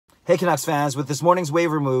Hey Canucks fans, with this morning's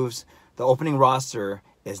waiver moves, the opening roster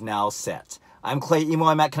is now set. I'm Clay Emo,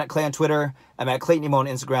 I'm at Canuck Clay on Twitter, I'm at Clayton Emo on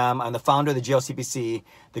Instagram, I'm the founder of the GLCPC,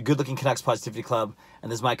 the Good Looking Canucks Positivity Club, and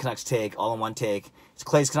this is my Canucks take, all in one take. It's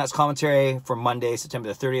Clay's Canucks commentary for Monday, September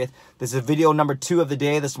the 30th. This is video number 2 of the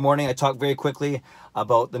day. This morning I talked very quickly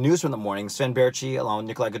about the news from the morning. Sven Baertschi, along with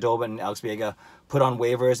Nikolai Gaudette and Alex Biega, put on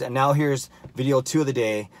waivers, and now here's video 2 of the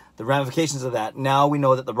day, the ramifications of that. Now we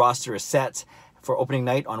know that the roster is set for opening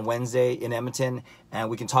night on Wednesday in Edmonton, and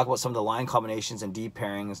we can talk about some of the line combinations and deep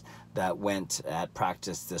pairings that went at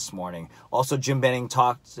practice this morning. Also, Jim Benning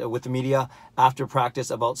talked with the media after practice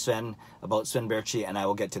about Sven Baertschi, and I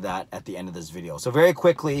will get to that at the end of this video. So very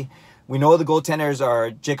quickly, we know the goaltenders are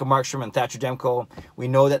Jacob Markstrom and Thatcher Demko. We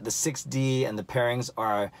know that the 6D and the pairings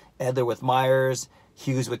are Edler with Myers,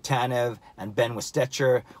 Hughes with Tanev, and Ben with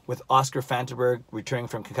Stetcher, with Oscar Fantenberg returning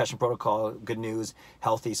from concussion protocol. Good news,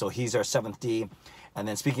 healthy, so he's our 7th D. And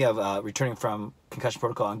then speaking of returning from concussion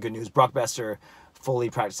protocol and good news, Brock Besser fully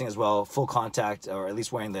practicing as well, full contact, or at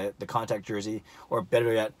least wearing the contact jersey, or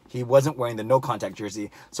better yet, he wasn't wearing the no contact jersey,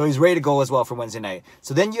 so he's ready to go as well for Wednesday night.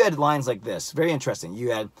 So then you had lines like this, very interesting.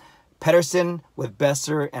 You had Pettersson with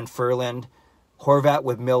Besser and Ferland, Horvat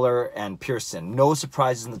with Miller and Pearson. No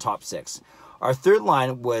surprises in the top 6. Our third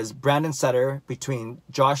line was Brandon Sutter between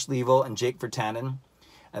Josh Leivo and Jake Virtanen.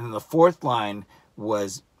 And then the fourth line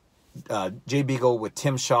was Jay Beagle with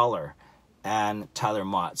Tim Schaller and Tyler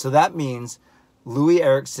Mott. So that means Louis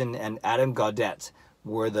Eriksson and Adam Gaudette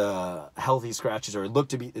were the healthy scratches, or looked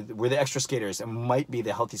to be, were the extra skaters and might be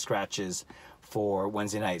the healthy scratches for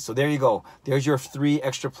Wednesday night. So there you go. There's your 3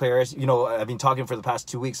 extra players. You know, I've been talking for the past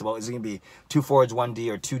 2 weeks about, is it going to be 2 forwards, 1 D,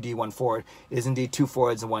 or 2 D, 1 forward? It is indeed 2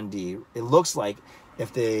 forwards and 1 D. It looks like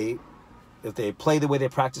if they play the way they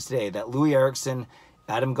practice today, that Louis Eriksson,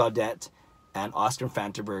 Adam Gaudette, and Oscar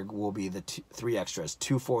Fantenberg will be the 3 extras,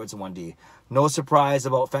 2 forwards and 1 D. No surprise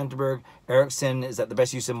about Fantenberg. Eriksson, is that the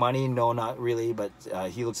best use of money? No, not really, but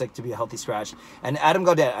he looks like to be a healthy scratch. And Adam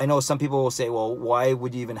Gaudette, I know some people will say, well, why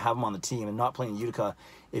would you even have him on the team and not playing Utica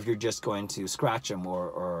if you're just going to scratch him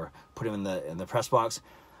or put him in the press box?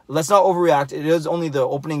 Let's not overreact. It is only the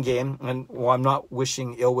opening game, and while I'm not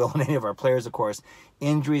wishing ill will on any of our players, of course,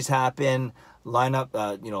 injuries happen, lineup,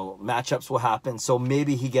 matchups will happen. So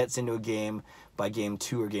maybe he gets into a game by game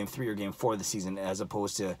 2 or game 3 or game 4 of the season, as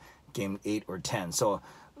opposed to game 8 or 10. So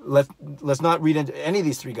let's not read into any of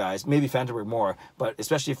these 3 guys, maybe Fantenberg more, but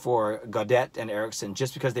especially for Gaudette and Eriksson,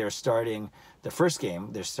 just because they are starting the first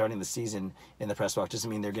game, they're starting the season in the press box, doesn't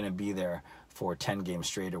mean they're going to be there for 10 games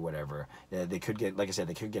straight or whatever. They could get, like I said,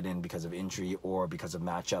 they could get in because of injury or because of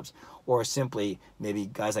matchups, or simply maybe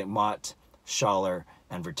guys like Mott, Schaller,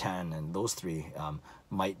 and Virtanen, and those 3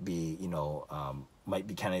 might be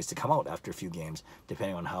candidates to come out after a few games,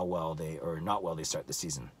 depending on how well they, or not well, they start the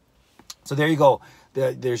season. So there you go.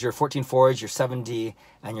 There's your 14 forwards, your 7D,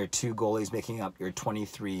 and your 2 goalies making up your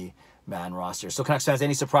 23-man roster. So Canucks fans,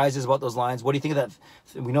 any surprises about those lines? What do you think of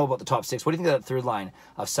that? We know about the top 6. What do you think of that third line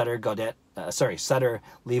of Sutter, Gaudette, Sutter,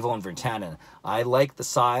 Leivo, and Virtanen? I like the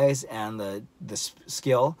size and the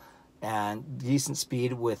skill and decent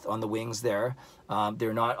speed on the wings there.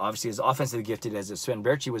 They're not obviously as offensively gifted as if Sven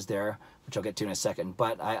Baertschi was there, which I'll get to in a second.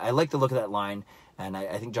 But I like the look of that line, and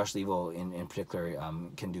I think Josh Leivo in particular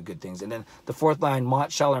can do good things. And then the fourth line, Mott,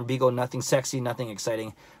 Schaller, and Beagle, nothing sexy, nothing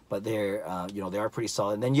exciting, but they're they are pretty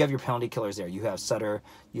solid. And then you have your penalty killers there. You have Sutter,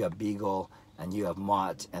 you have Beagle, and you have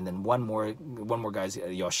Mott, and then one more guy's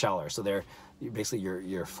Schaller. So they're basically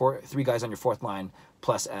your 3 guys on your fourth line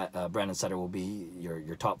plus Brandon Sutter will be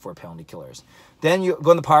your top 4 penalty killers. Then you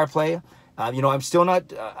go in the power play. I'm still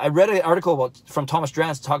not. I read an article from Thomas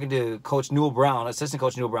Drance talking to Coach Newell Brown, assistant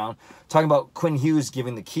coach Newell Brown, talking about Quinn Hughes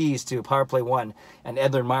giving the keys to power play 1 and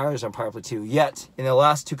Edler and Myers on power play 2. Yet in the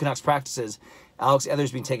last 2 Canucks practices, Alex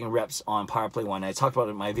Edler's been taking reps on power play 1. I talked about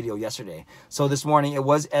it in my video yesterday. So this morning it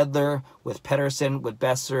was Edler with Pettersson, with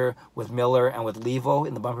Besser, with Miller, and with Leivo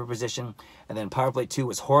in the bumper position. And then power play 2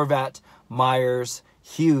 was Horvat, Myers,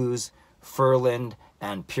 Hughes, Ferland,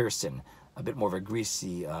 and Pearson. A bit more of a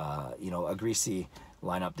greasy,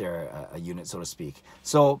 lineup there, a unit, so to speak.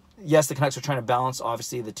 So yes, the Canucks are trying to balance,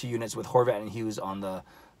 obviously, the 2 units with Horvat and Hughes on the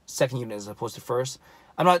second unit as opposed to first.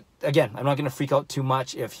 I'm not going to freak out too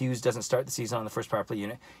much if Hughes doesn't start the season on the first power play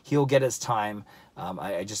unit. He'll get his time.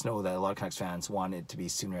 I just know that a lot of Canucks fans want it to be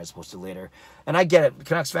sooner as opposed to later, and I get it.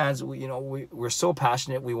 Canucks fans, we're so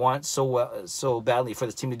passionate. We want so badly for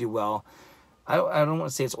this team to do well. I don't want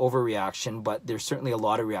to say it's overreaction, but there's certainly a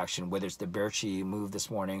lot of reaction, whether it's the Baertschi move this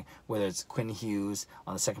morning, whether it's Quinn Hughes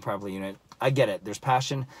on the second power play unit. I get it. There's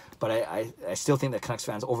passion, but I still think that Canucks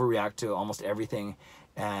fans overreact to almost everything,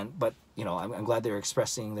 But you know, I'm glad they're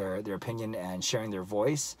expressing their opinion and sharing their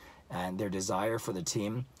voice and their desire for the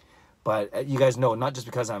team. But you guys know, not just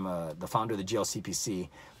because I'm the founder of the GLCPC,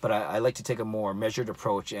 but I like to take a more measured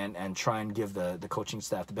approach and try and give the coaching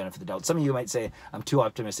staff the benefit of the doubt. Some of you might say I'm too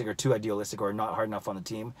optimistic or too idealistic or not hard enough on the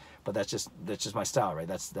team, but that's just my style, right?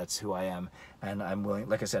 That's who I am, and I'm willing,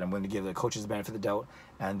 like I said, I'm willing to give the coaches the benefit of the doubt,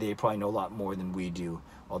 and they probably know a lot more than we do.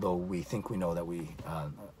 Although we think we know that we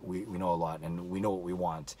know a lot and we know what we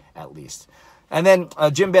want at least. And then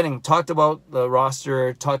Jim Benning talked about the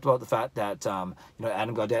roster, talked about the fact that you know,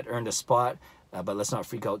 Adam Gaudette earned a spot, but let's not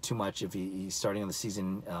freak out too much if he's starting on the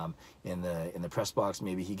season in the press box.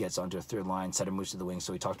 Maybe he gets onto a third line, Sutter moves to the wing.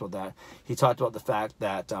 So he talked about that. He talked about the fact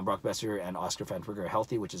that Brock Boeser and Oscar Fantenberg are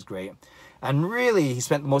healthy, which is great. And really, he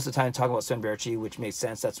spent most of the time talking about Sven Baertschi, which makes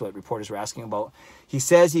sense. That's what reporters were asking about. He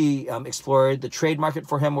says he explored the trade market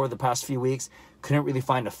for him over the past few weeks, couldn't really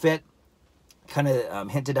find a fit. Kind of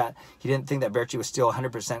hinted at he didn't think that Baertschi was still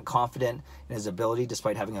 100% confident in his ability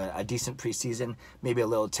despite having a decent preseason, maybe a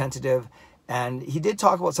little tentative. And he did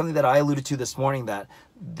talk about something that I alluded to this morning, that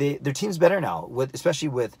their team's better now, especially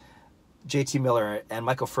with JT Miller and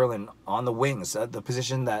Michael Ferland on the wings, the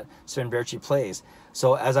position that Sven Baertschi plays.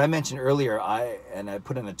 So as I mentioned earlier, I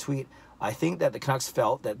put in a tweet, I think that the Canucks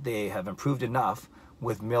felt that they have improved enough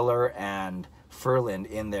with Miller and Ferland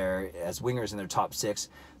in there as wingers in their top six,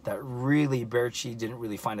 that really Baertschi didn't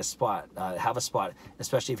really find a spot,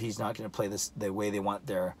 especially if he's not going to play this the way they want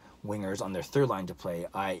their wingers on their third line to play,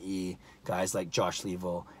 i.e. guys like Josh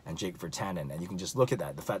Leivo and Jake Virtanen. And you can just look at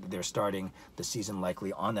that, the fact that they're starting the season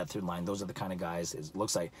likely on that third line. Those are the kind of guys it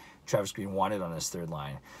looks like Travis Green wanted on his third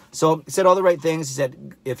line. So he said all the right things. He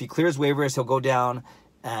said if he clears waivers, he'll go down.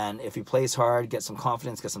 And if he plays hard, get some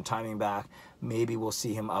confidence, get some timing back, maybe we'll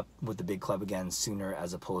see him up with the big club again sooner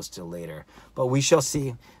as opposed to later. But we shall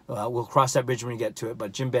see. We'll cross that bridge when we get to it.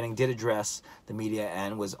 But Jim Benning did address the media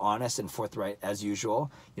and was honest and forthright as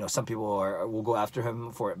usual. You know, some people will go after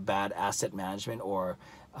him for bad asset management or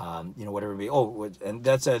you know, whatever it be. Oh, and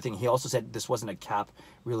that's the other thing. He also said this wasn't a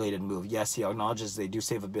cap-related move. Yes, he acknowledges they do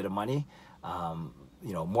save a bit of money.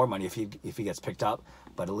 You know, more money if he gets picked up,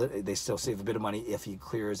 but they still save a bit of money if he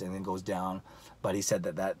clears and then goes down. But he said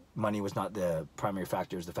that money was not the primary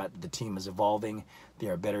factor. It's the fact that the team is evolving. They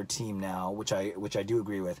are a better team now, which I do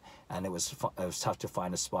agree with. And it was tough to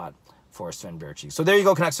find a spot for Sven Baertschi. So there you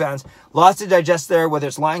go, Canucks fans. Lots to digest there, whether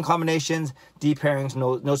it's line combinations, deep pairings,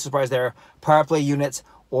 no surprise there, power play units,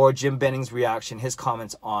 or Jim Benning's reaction, his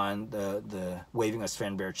comments on the waiving of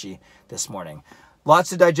Sven Baertschi this morning.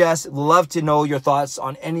 Lots to digest. Love to know your thoughts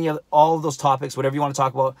on all of those topics, whatever you want to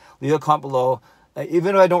talk about. Leave a comment below.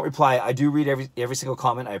 Even if I don't reply, I do read every single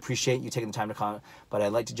comment. I appreciate you taking the time to comment, but I'd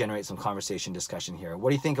like to generate some conversation discussion here.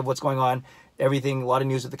 What do you think of what's going on? Everything, a lot of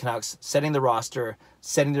news with the Canucks, setting the roster,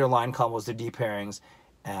 setting their line combos, their deep pairings,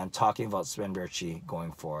 and talking about Sven Baertschi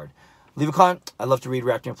going forward. Leave a comment. I'd love to read,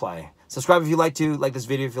 react, and reply. Subscribe if you like to. Like this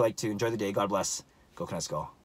video if you like to. Enjoy the day. God bless. Go Canucks, go.